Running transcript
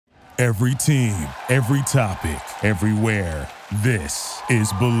Every team, every topic, everywhere. This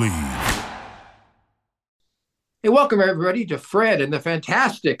is Believe. Hey, welcome everybody to Fred and the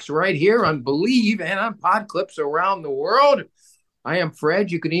Fantastics right here on Believe and on pod clips around the world. I am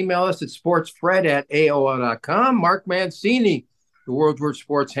Fred. You can email us at sportsfred@aol.com. Mark Mancini, the World's Worst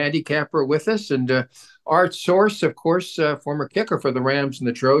Sports handicapper, with us, and Art Source, of course, former kicker for the Rams and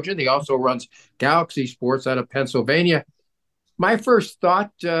the Trojan. He also runs Galaxy Sports out of Pennsylvania. My first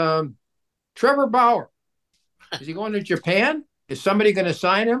thought, Trevor Bauer. Is he going to Japan? Is somebody going to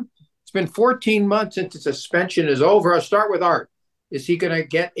sign him? It's been 14 months since the suspension is over. I'll start with Art. Is he going to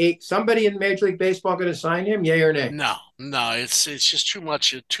get somebody in Major League Baseball going to sign him? Yay or nay? No, it's just too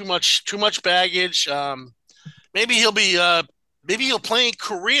much baggage. Maybe he'll play in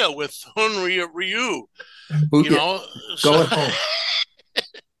Korea with Hun Ryu. Going home.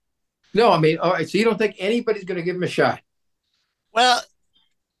 No, I mean, all right. So you don't think anybody's going to give him a shot? Well,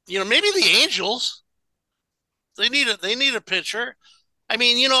 maybe the Angels. They need a pitcher. I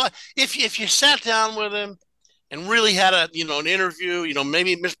mean, if you sat down with him and really had an interview,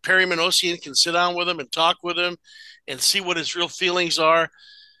 maybe Miss Perry Minosian can sit down with him and talk with him and see what his real feelings are.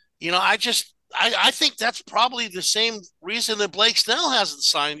 I think that's probably the same reason that Blake Snell hasn't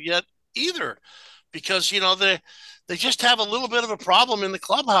signed yet either, because they just have a little bit of a problem in the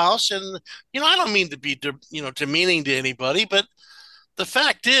clubhouse. And I don't mean to be demeaning to anybody, but the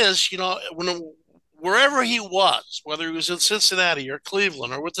fact is, wherever he was, whether he was in Cincinnati or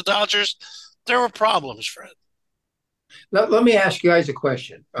Cleveland or with the Dodgers, there were problems, Fred. Let me ask you guys a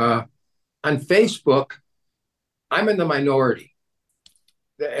question. On Facebook, I'm in the minority.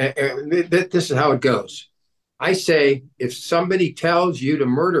 This is how it goes. I say, if somebody tells you to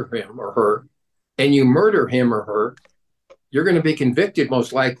murder him or her, and you murder him or her, you're going to be convicted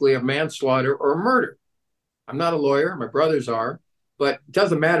most likely of manslaughter or murder. I'm not a lawyer. My brothers are. But it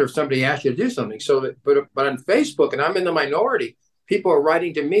doesn't matter if somebody asks you to do something. But on Facebook, and I'm in the minority, people are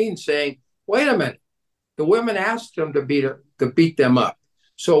writing to me and saying, wait a minute, the women asked him to beat them up.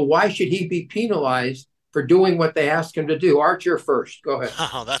 So why should he be penalized for doing what they asked him to do? Art, you're first. Go ahead.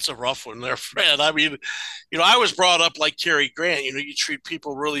 Oh, that's a rough one there, Fred. I mean, I was brought up like Cary Grant. You treat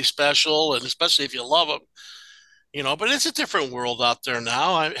people really special, and especially if you love them. But it's a different world out there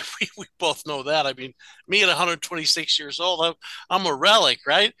now. We both know that. I mean, me at 126 years old, I'm a relic,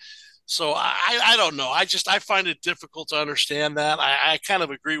 right? So I don't know. I find it difficult to understand that. I kind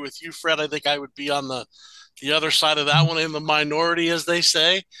of agree with you, Fred. I think I would be on the other side of that one, in the minority, as they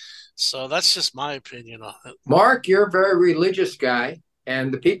say. So that's just my opinion on it. Mark, you're a very religious guy,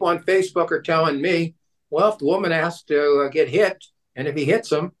 and the people on Facebook are telling me, well, if the woman asks to get hit, and if he hits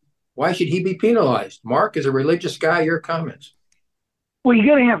them, why should he be penalized? Mark, as a religious guy, your comments. Well, you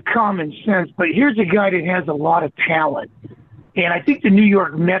got to have common sense, but here's a guy that has a lot of talent. And I think the New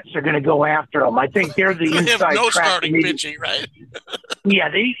York Mets are going to go after him. I think they're the inside track. They have no starting pitching, right? Yeah,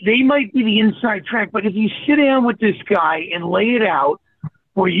 they might be the inside track. But if you sit down with this guy and lay it out,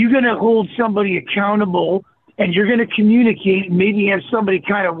 where you're going to hold somebody accountable and you're going to communicate and maybe have somebody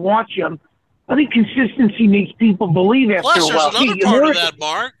kind of watch them, I think consistency makes people believe after Plus, a while. There's another part of that,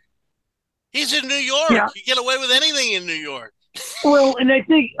 Mark. He's in New York. Yeah. You get away with anything in New York. Well, and I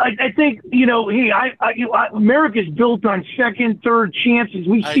think America's built on second, third chances.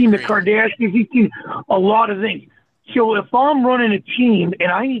 We've seen the Kardashians. We've seen a lot of things. So if I'm running a team and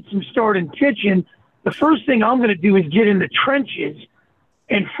I need some starting pitching, the first thing I'm going to do is get in the trenches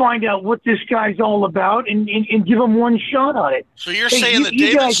and find out what this guy's all about and give him one shot on it. So you're saying that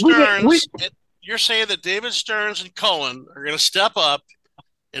David Stearns and Cohen are going to step up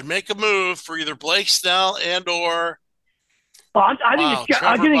and make a move for either Blake Snell and or I think it's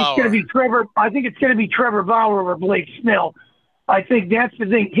going to be Trevor. I think it's going to be Trevor Bauer or Blake Snell. I think that's the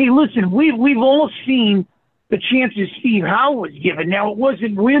thing. Hey, listen, we've all seen the chances Steve Howe was given. Now, it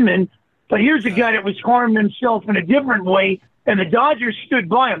wasn't women, but here's a guy that was harming himself in a different way, and the Dodgers stood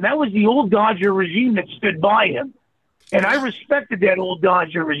by him. That was the old Dodger regime that stood by him, and I respected that old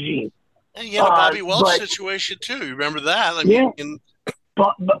Dodger regime. And you had a Bobby Welch situation too. You remember that? I mean, yeah.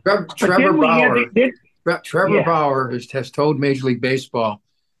 Trevor Bauer has told Major League Baseball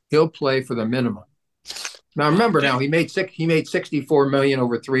he'll play for the minimum. Now remember, he made $64 million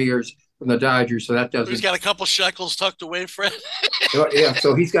over 3 years from the Dodgers, so that doesn't. He's got a couple shekels tucked away, Fred. Yeah,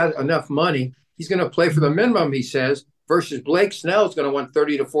 so he's got enough money. He's going to play for the minimum, he says. Versus Blake Snell is going to want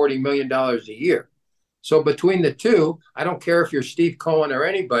 $30 to $40 million a year. So between the two, I don't care if you're Steve Cohen or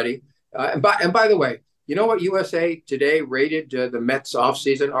anybody. And by the way, you know what USA Today rated the Mets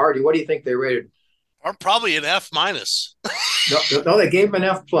offseason? Artie, what do you think they rated? Or probably an F minus. No, they gave him an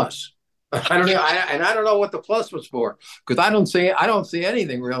F plus. I don't know, I don't know what the plus was for, because I don't see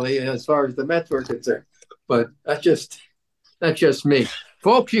anything really as far as the Mets were concerned. But that's just me,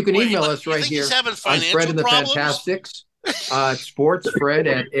 folks. You can email us right here on Fred and the Fantastics. SportsFred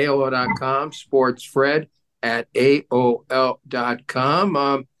at AOL.com. SportsFred at AOL.com.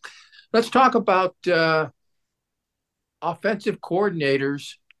 Let's talk about offensive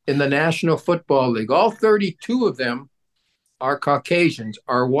coordinators in the National Football League. All 32 of them are Caucasians,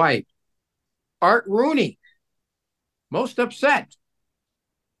 are white. Art Rooney, most upset.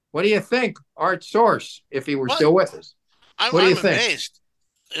 What do you think, Art Source, if he were still with us? I'm amazed.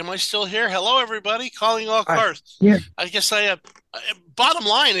 Am I still here? Hello, everybody. Calling all cars. Yeah. I guess I have. Bottom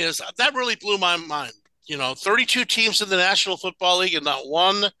line is that really blew my mind. 32 teams in the National Football League and not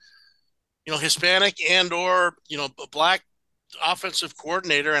one, Hispanic and or, black offensive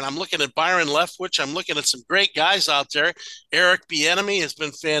coordinator. And I'm looking at Byron Leftwich. I'm looking at some great guys out there. Eric Bieniemy has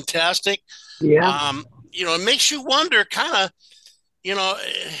been fantastic. Yeah. It makes you wonder kind of,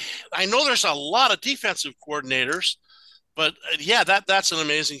 I know there's a lot of defensive coordinators, but yeah, that's an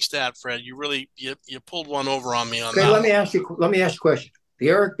amazing stat, Fred. You really, you pulled one over on me on that. Okay, let me ask you a question. The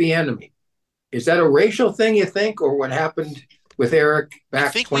Eric Bieniemy, is that a racial thing, you think, or what happened with Eric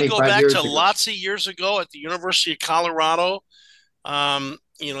back 25 years ago? I think we go back to lots of years ago at the University of Colorado.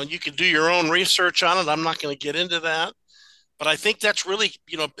 You can do your own research on it. I'm not going to get into that. But I think that's really,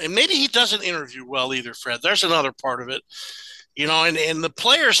 and maybe he doesn't interview well either, Fred. There's another part of it. And the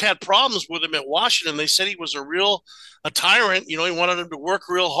players had problems with him at Washington. They said he was a tyrant. He wanted him to work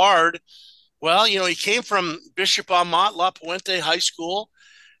real hard. Well, he came from Bishop Amat La Puente High School,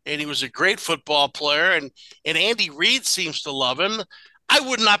 and he was a great football player. And Andy Reid seems to love him. I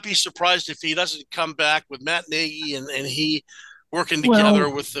would not be surprised if he doesn't come back with Matt Nagy and he working together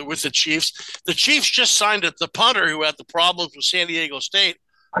with the Chiefs. The Chiefs just signed the punter who had the problems with San Diego State.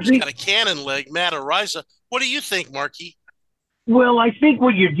 He's got a cannon leg, Matt Araiza. What do you think, Marky? Well, I think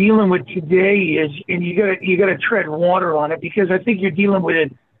what you're dealing with today is, and you got to tread water on it, because I think you're dealing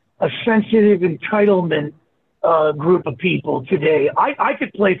with a sensitive entitlement group of people today. I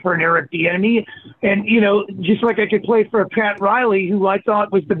could play for an Eric Bieniemy, and just like I could play for a Pat Riley, who I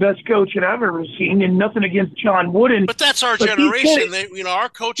thought was the best coach that I've ever seen, and nothing against John Wooden. But that's our generation. Our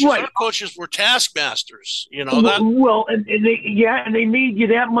coaches, right. Our coaches were taskmasters. Well, and they made you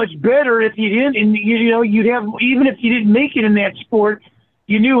that much better if you didn't, and you'd have, even if you didn't make it in that sport,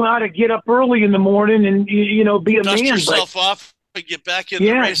 you knew how to get up early in the morning and be a dust man. Yourself off. Get back in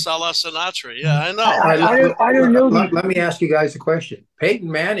the race, a la Sinatra. Yeah, I know. I don't know. Let me ask you guys a question. Peyton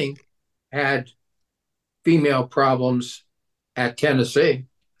Manning had female problems at Tennessee.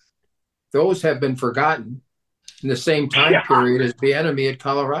 Those have been forgotten in the same time period as Bieniemy at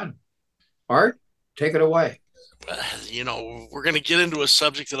Colorado. Art, take it away. We're going to get into a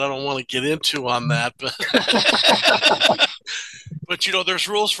subject that I don't want to get into on that, but but there's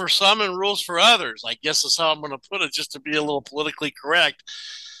rules for some and rules for others. I guess that's how I'm going to put it, just to be a little politically correct.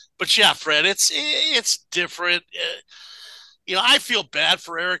 But yeah, Fred, it's different. I feel bad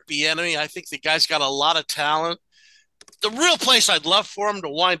for Eric Bieniemy. I think the guy's got a lot of talent. The real place I'd love for him to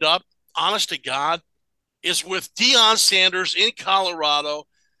wind up, honest to God, is with Deion Sanders in Colorado.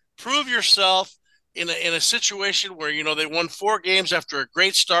 Prove yourself in a situation where, they won 4 games after a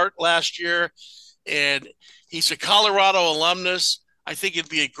great start last year, and he's a Colorado alumnus. I think it'd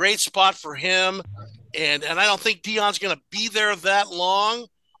be a great spot for him. And I don't think Deion's going to be there that long.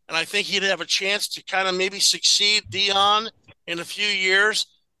 And I think he'd have a chance to kind of maybe succeed Deion in a few years,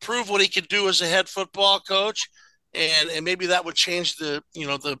 prove what he could do as a head football coach. And maybe that would change the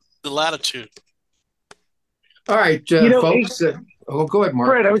latitude. All right, folks. Go ahead, Mark.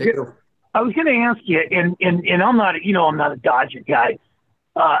 Fred, I was going to ask you, and I'm not, I'm not a Dodger guy.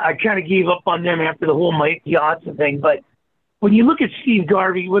 I kind of gave up on them after the whole Mike Piazza thing. But when you look at Steve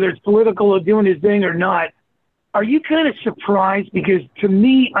Garvey, whether it's political or doing his thing or not, are you kind of surprised? Because to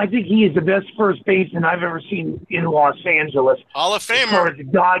me, I think he is the best first baseman I've ever seen in Los Angeles. Hall of Famer,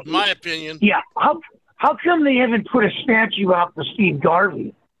 in my opinion. Yeah. How come they haven't put a statue out for Steve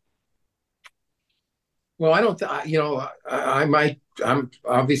Garvey? Well, I don't. I'm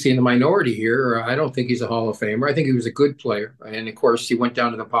obviously in the minority here. I don't think he's a Hall of Famer. I think he was a good player, and of course, he went down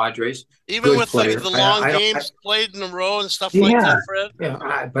to the Padres. Even with the long games played in a row and stuff like that, Fred.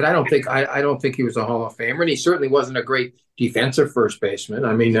 Yeah, but I don't think he was a Hall of Famer, and he certainly wasn't a great defensive first baseman.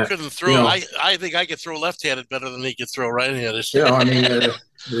 I mean, he couldn't throw. I think I could throw left-handed better than he could throw right-handed.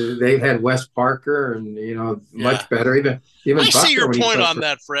 They've had Wes Parker, and much better. Even I see your point on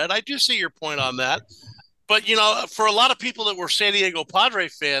that, Fred. I do see your point on that. But, for a lot of people that were San Diego Padre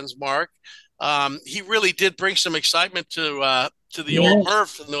fans, Mark, he really did bring some excitement to to the old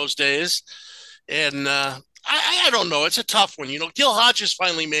Murph in those days. And I don't know. It's a tough one. Gil Hodges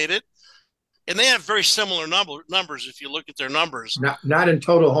finally made it, and they have very similar numbers if you look at their numbers. Not in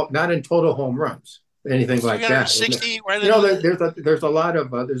total home runs, anything like that. 60. There's a lot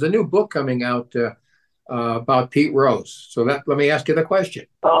of there's a new book coming out about Pete Rose. So let me ask you the question.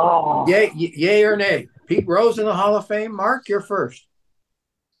 Yay or nay? Pete Rose in the Hall of Fame? Mark, you're first.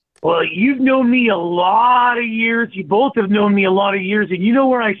 Well, you've known me a lot of years. You both have known me a lot of years, and you know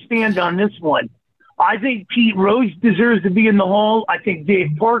where I stand on this one. I think Pete Rose deserves to be in the Hall. I think Dave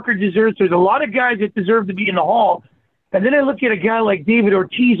Parker deserves. There's a lot of guys that deserve to be in the Hall. And then I look at a guy like David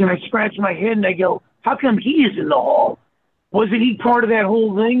Ortiz, and I scratch my head, and I go, how come he is in the Hall? Wasn't he part of that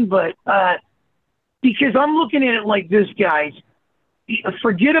whole thing? But because I'm looking at it like this, guys.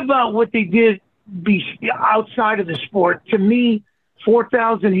 Forget about what they did outside of the sport. To me,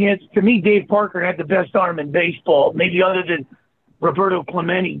 4,000 hits. To me, Dave Parker had the best arm in baseball, maybe other than Roberto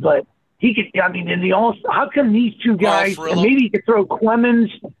Clemente. But he could. I mean, how come these two guys? And maybe you could throw Clemens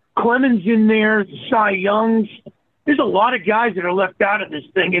in there, Cy Youngs. There's a lot of guys that are left out of this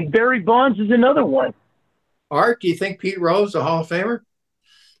thing, and Barry Bonds is another one. Art, do you think Pete Rose a Hall of Famer?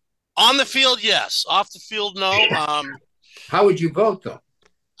 On the field, yes. Off the field, no. How would you vote, though?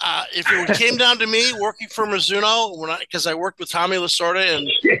 If it came down to me working for Mizuno, because I worked with Tommy Lasorda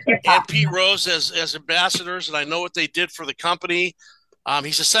and Pete Rose as ambassadors, and I know what they did for the company.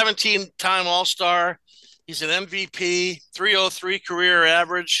 He's a 17-time All-Star. He's an MVP, 303 career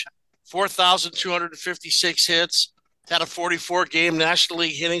average, 4,256 hits, had a 44-game National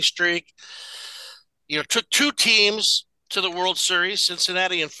League hitting streak. Took two teams to the World Series,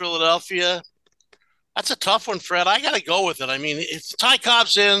 Cincinnati and Philadelphia. That's a tough one, Fred. I got to go with it. I mean, if Ty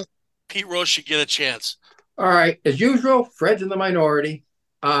Cobb's in, Pete Rose should get a chance. All right. As usual, Fred's in the minority.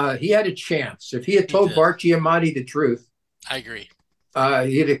 He had a chance. If he had told Bart Giamatti the truth, I agree.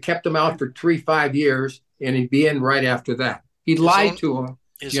 He'd have kept him out for 3-5 years, and he'd be in right after that. He lied to him.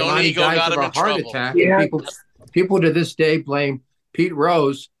 His own ego got him in trouble. Attack. Yeah. People to this day blame Pete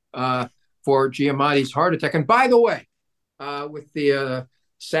Rose for Giamatti's heart attack. And by the way, with the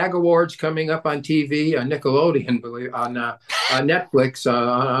SAG Awards coming up on TV, on Nickelodeon, on Netflix.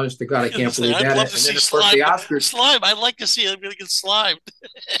 Honest to God, I can't believe that. I'd love to see slime. The Oscars. Slime. I'd like to see him going to get slimed.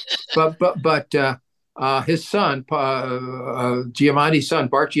 but his son, Giamatti's son,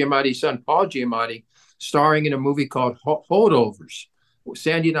 Bart Giamatti's son, Paul Giamatti, starring in a movie called Holdovers.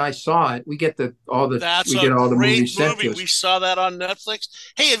 Sandy and I saw it. We get all the movies sent to us. We saw that on Netflix.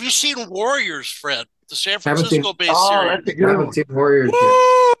 Hey, have you seen Warriors, Fred? The San Francisco-based series. That's a good one. Warriors.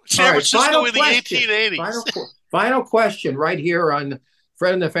 San Francisco in the 1880s. Final question right here on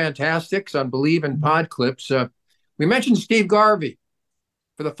Fred and the Fantastics on Believe in Pod Clips. We mentioned Steve Garvey.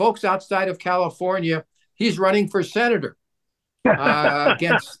 For the folks outside of California, he's running for senator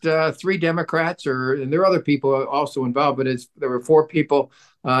against 3 Democrats, and there are other people also involved, but there were 4 people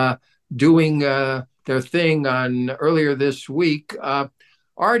doing their thing earlier this week.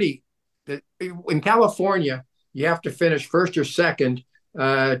 Artie, in California, you have to finish first or second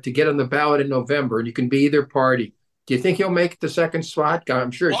to get on the ballot in November, and you can be either party. Do you think he'll make the second slot? I'm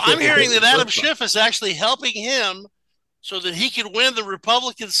sure. Well, I'm hearing that Adam Schiff is actually helping him so that he can win the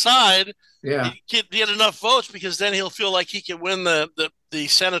Republican side. Yeah, get enough votes, because then he'll feel like he can win the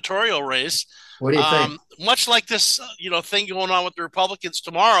senatorial race. What do you think? Much like this, thing going on with the Republicans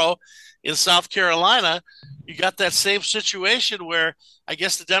tomorrow in South Carolina, you got that same situation where I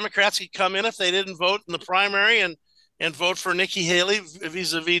guess the Democrats could come in if they didn't vote in the primary and vote for Nikki Haley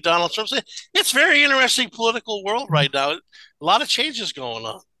vis-a-vis Donald Trump. It's a very interesting political world right now. A lot of changes going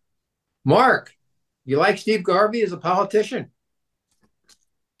on. Mark, you like Steve Garvey as a politician?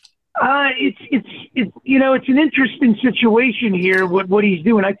 It's an interesting situation here, what he's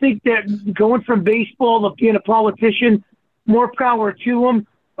doing. I think that going from baseball to being a politician, more power to him.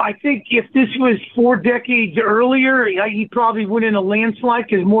 I think if this was 4 decades earlier, he probably win in a landslide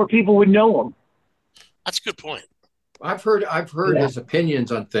because more people would know him. That's a good point. I've heard his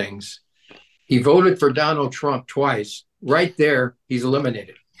opinions on things. He voted for Donald Trump twice. Right there, he's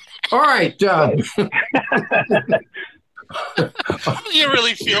eliminated. All right. How do you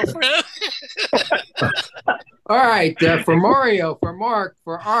really feel, Fred? All right. For Mario, for Mark,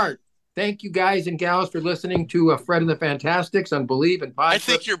 for Art, thank you guys and gals for listening to Fred and the Fantastics on Believe in Pod. I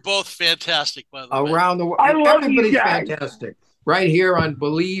think you're both fantastic, by the way. Around the world. I love Everybody's you guys. Fantastic. Right here on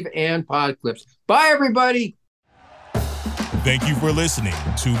Believe and Pod Clips. Bye, everybody. Thank you for listening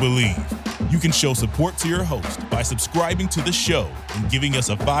to Believe. You can show support to your host by subscribing to the show and giving us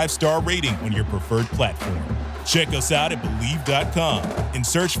a 5-star rating on your preferred platform. Check us out at Believe.com and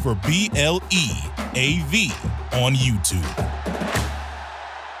search for BLEAV on YouTube.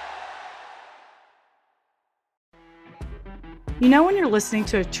 You know when you're listening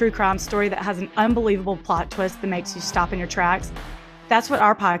to a true crime story that has an unbelievable plot twist that makes you stop in your tracks? That's what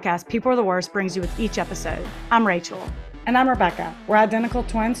our podcast, People Are the Worst, brings you with each episode. I'm Rachel. And I'm Rebecca. We're identical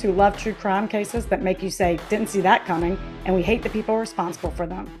twins who love true crime cases that make you say, didn't see that coming, and we hate the people responsible for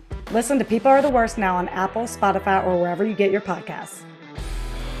them. Listen to People Are the Worst now on Apple, Spotify, or wherever you get your podcasts.